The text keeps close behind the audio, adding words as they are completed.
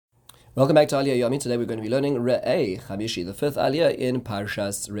Welcome back to Aliyah Yomi. Today we're going to be learning Re'eh Chamishi, the fifth Aliyah in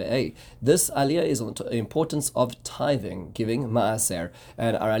Parshas Re'eh. This Aliyah is on the importance of tithing, giving Ma'aser.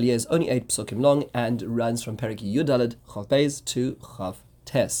 And our Aliyah is only 8 psukim long and runs from Perek Yudalad Chav Beis to Chav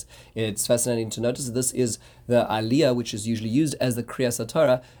Tes. It's fascinating to notice that this is the Aliyah which is usually used as the Kriyas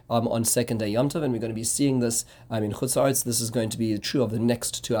Torah on second day Yom Tov, and we're going to be seeing this in Chutz La'aretz. This is going to be true of the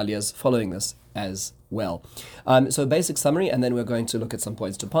next two Aliyahs following this as well. So basic summary, and then we're going to look at some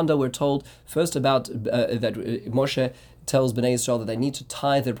points to ponder. We're told first about that Moshe tells Bnei Israel that they need to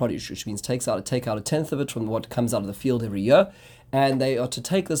tithe their produce, which means take out a tenth of it from what comes out of the field every year, and they are to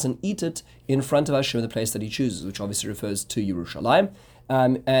take this and eat it in front of Hashem in the place that He chooses, which obviously refers to Yerushalayim.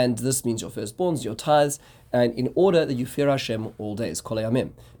 And this means your firstborns, your tithes, and in order that you fear Hashem all days, kol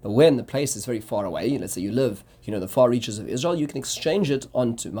hayamim. But when the place is very far away, let's say you live, the far reaches of Israel, you can exchange it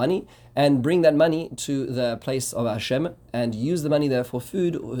onto money and bring that money to the place of Hashem and use the money there for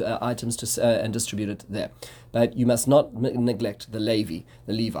food items and distribute it there. But you must not neglect the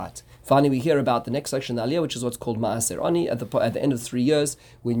Levite. Finally, we hear about the next section of the Aliyah, which is what's called Ma'aser Ani. At the end of 3 years,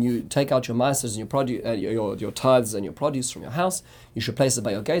 when you take out your Ma'asers and your produce, your tithes and your produce from your house, you should place it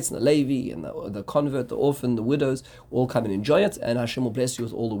by your gates, and the Levi and the convert, the orphan, the widows, all come and enjoy it, and Hashem will bless you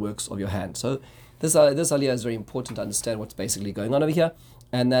with all the works of your hand. So this Aliyah is very important to understand what's basically going on over here,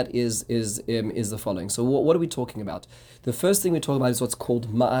 and that is the following. So what are we talking about? The first thing we're talking about is what's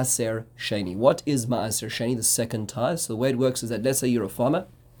called Ma'aser Sheni. What is Ma'aser Sheni, the second tithe? So the way it works is that, let's say you're a farmer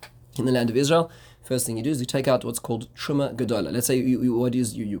in the land of Israel. First thing you do is you take out what's called Truma Gedola. Let's say you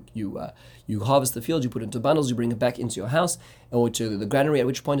harvest the field, you put it into bundles, you bring it back into your house or to the granary, at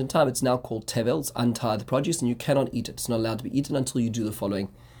which point in time it's now called Tevel, it's untithed produce, and you cannot eat it. It's not allowed to be eaten until you do the following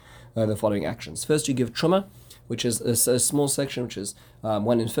actions. First, you give Truma, which is a small section, which is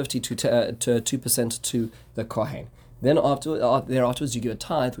 1 in 50 to 2% to the Kohen. Then thereafterwards, you give a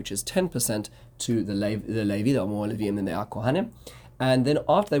tithe, which is 10% to the Levi. There are more Leviim than there are Kohanim. And then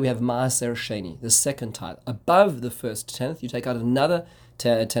after that, we have Ma'aser Sheni, the second tithe. Above the first tenth, you take out another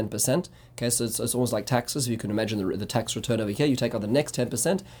 10%. Okay, so it's almost like taxes. If you can imagine the tax return over here, you take out the next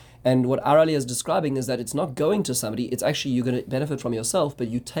 10%. And what Arali is describing is that it's not going to somebody, it's actually you're going to benefit from yourself, but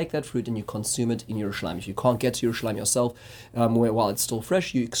you take that fruit and you consume it in Yerushalayim. If you can't get to Yerushalayim yourself while it's still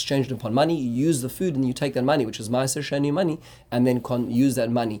fresh, you exchange it upon money, you use the food, and you take that money, which is Ma'aser Sheni money, and then use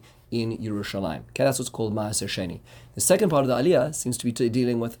that money in Yerushalayim. Okay, that's what's called Ma'aser Sheni. The second part of the Aliyah seems to be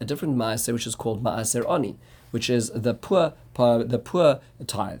dealing with a different Ma'aser, which is called Ma'aser Ani, which is the poor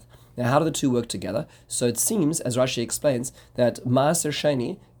tithe. Now, how do the two work together? So it seems, as Rashi explains, that Ma'aser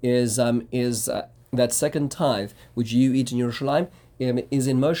Sheni is that second tithe which you eat in Yerushalayim is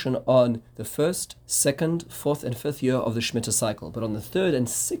in motion on the first, second, fourth, and fifth year of the Shemitah cycle. But on the third and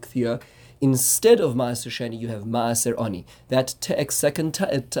sixth year, instead of Ma'aser Sheni, you have Ma'aser Ani. That second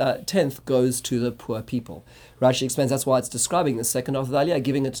tenth goes to the poor people. Rashi explains that's why it's describing the second half of the Aliyah,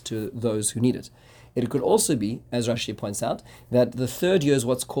 giving it to those who need it. It could also be, as Rashi points out, that the third year is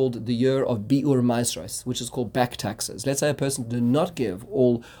what's called the year of Bi'ur Maasros, which is called back taxes. Let's say a person did not give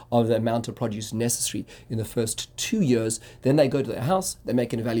all of the amount of produce necessary in the first 2 years, then they go to their house, they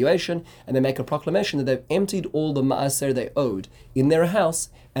make an evaluation, and they make a proclamation that they've emptied all the Ma'aser they owed in their house,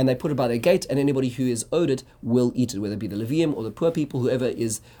 and they put it by their gate, and anybody who is owed it will eat it, whether it be the Leviim or the poor people, whoever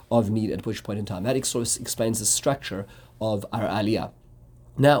is of need at which point in time. That sort of explains the structure of our Aliyah.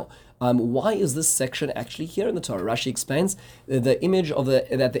 Now, why is this section actually here in the Torah? Rashi explains the image of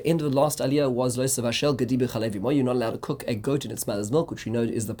at the end of the last Aliyah was Lo Savashel Gedi B'Chalevi. You're not allowed to cook a goat in its mother's milk, which we know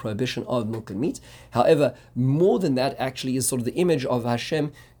is the prohibition of milk and meat. However, more than that actually is sort of the image of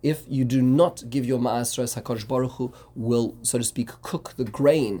Hashem. If you do not give your Ma'asros, HaKadosh Baruch Hu will, so to speak, cook the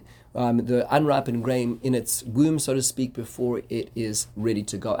grain, the unripened grain in its womb, so to speak, before it is ready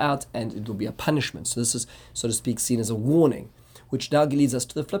to go out, and it will be a punishment. So this is, so to speak, seen as a warning, which now leads us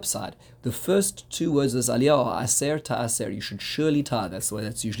to the flip side. The first two words of this aliyah are aser ta'aser. You should surely tithe. That's the way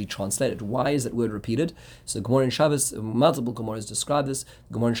that's usually translated. Why is that word repeated? So Gemara in Shabbos, multiple Gemaras describe this.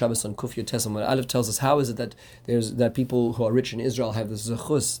 Gemara in Shabbos on Kuf Yud Amud Aleph tells us how is it that people who are rich in Israel have the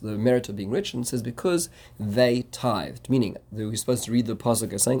zechus, the merit of being rich, and it says because they tithed. Meaning, we're supposed to read the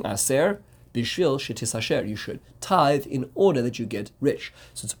pasuk as saying aser Bishvil shetisasher, you should tithe in order that you get rich.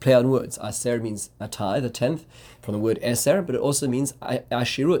 So it's a play on words. Aser means a tithe, a tenth, from the word eser, but it also means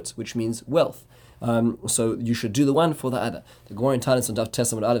ashirut, which means wealth. So you should do the one for the other. The Gemara in Tanis on Daf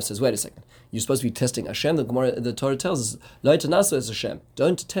Tes Amud Aleph says, wait a second, you're supposed to be testing Hashem. The Torah tells us, Lo tanasu es Hashem,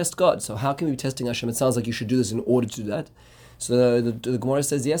 don't test God. So how can we be testing Hashem? It sounds like you should do this in order to do that. So the Gemara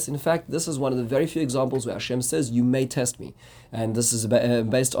says, yes, in fact, this is one of the very few examples where Hashem says, you may test me. And this is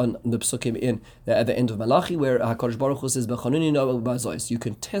based on the psukim at the end of Malachi, where HaKadosh Baruch Hu says, you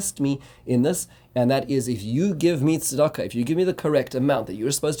can test me in this, and that is if you give me tzedakah, if you give me the correct amount that you're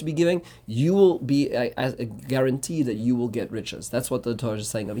supposed to be giving, you will be a guarantee that you will get riches. That's what the Torah is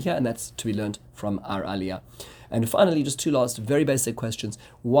saying over here, and that's to be learned from our Aliyah. And finally, just two last very basic questions.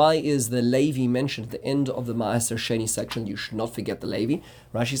 Why is the Levi mentioned at the end of the Ma'aser Sheni section? You should not forget the Levi.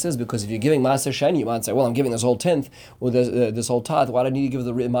 Rashi says, because if you're giving Ma'aser Sheni, you might say, well, I'm giving this whole tenth, or this whole tithe. Why do I need to give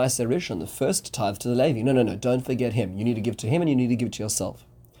the Ma'aser Rishon, the first tithe, to the Levi? No. Don't forget him. You need to give to him, and you need to give to yourself.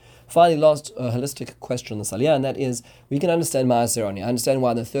 Finally, last holistic question on this aliyah, and that is, we can understand Ma'aser Ani. I understand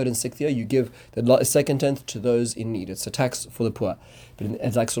why in the third and sixth year you give the second tenth to those in need. It's a tax for the poor, but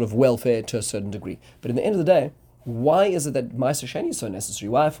it's like sort of welfare to a certain degree. But in the end of the day, why is it that Ma'aser Sheni is so necessary?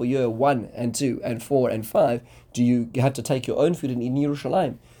 Why for year 1 and 2 and 4 and 5 do you have to take your own food and eat in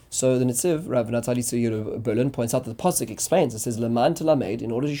Yerushalayim? So the Netziv, Rav Natali Tzur Berlin, points out that the pasuk explains. It says, "Leman telamed," in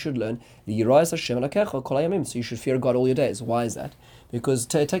order you should learn, "L'yiras Hashem alakecha kol hayamim." So you should fear God all your days. Why is that? Because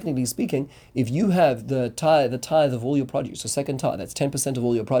technically speaking, if you have the tithe of all your produce, the second tithe, that's 10% of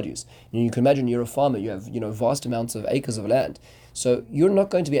all your produce. And you can imagine you're a farmer, you have vast amounts of acres of land. So you're not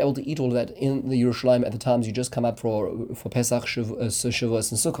going to be able to eat all of that in the Yerushalayim at the times you just come up for Pesach, Shavuos,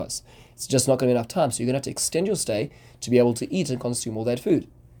 and Sukkot. It's just not going to be enough time. So you're going to have to extend your stay to be able to eat and consume all that food,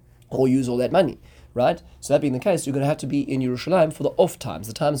 or use all that money, right? So that being the case, you're going to have to be in Yerushalayim for the off times,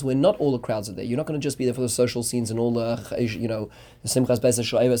 the times when not all the crowds are there. You're not going to just be there for the social scenes and all the, the Simchas Beis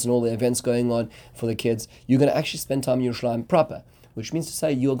HaShoevos and all the events going on for the kids. You're going to actually spend time in Yerushalayim proper, which means to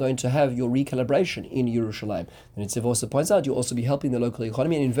say you're going to have your recalibration in Yerushalayim. And Itziv also points out you'll also be helping the local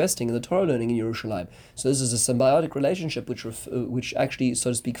economy and investing in the Torah learning in Yerushalayim. So this is a symbiotic relationship which actually,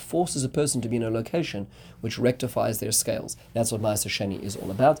 so to speak, forces a person to be in a location which rectifies their scales. That's what Ma'aser Sheni is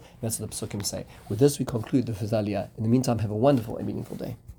all about. That's what the Psukim say. With this, we conclude the Fifth Aliyah. In the meantime, have a wonderful and meaningful day.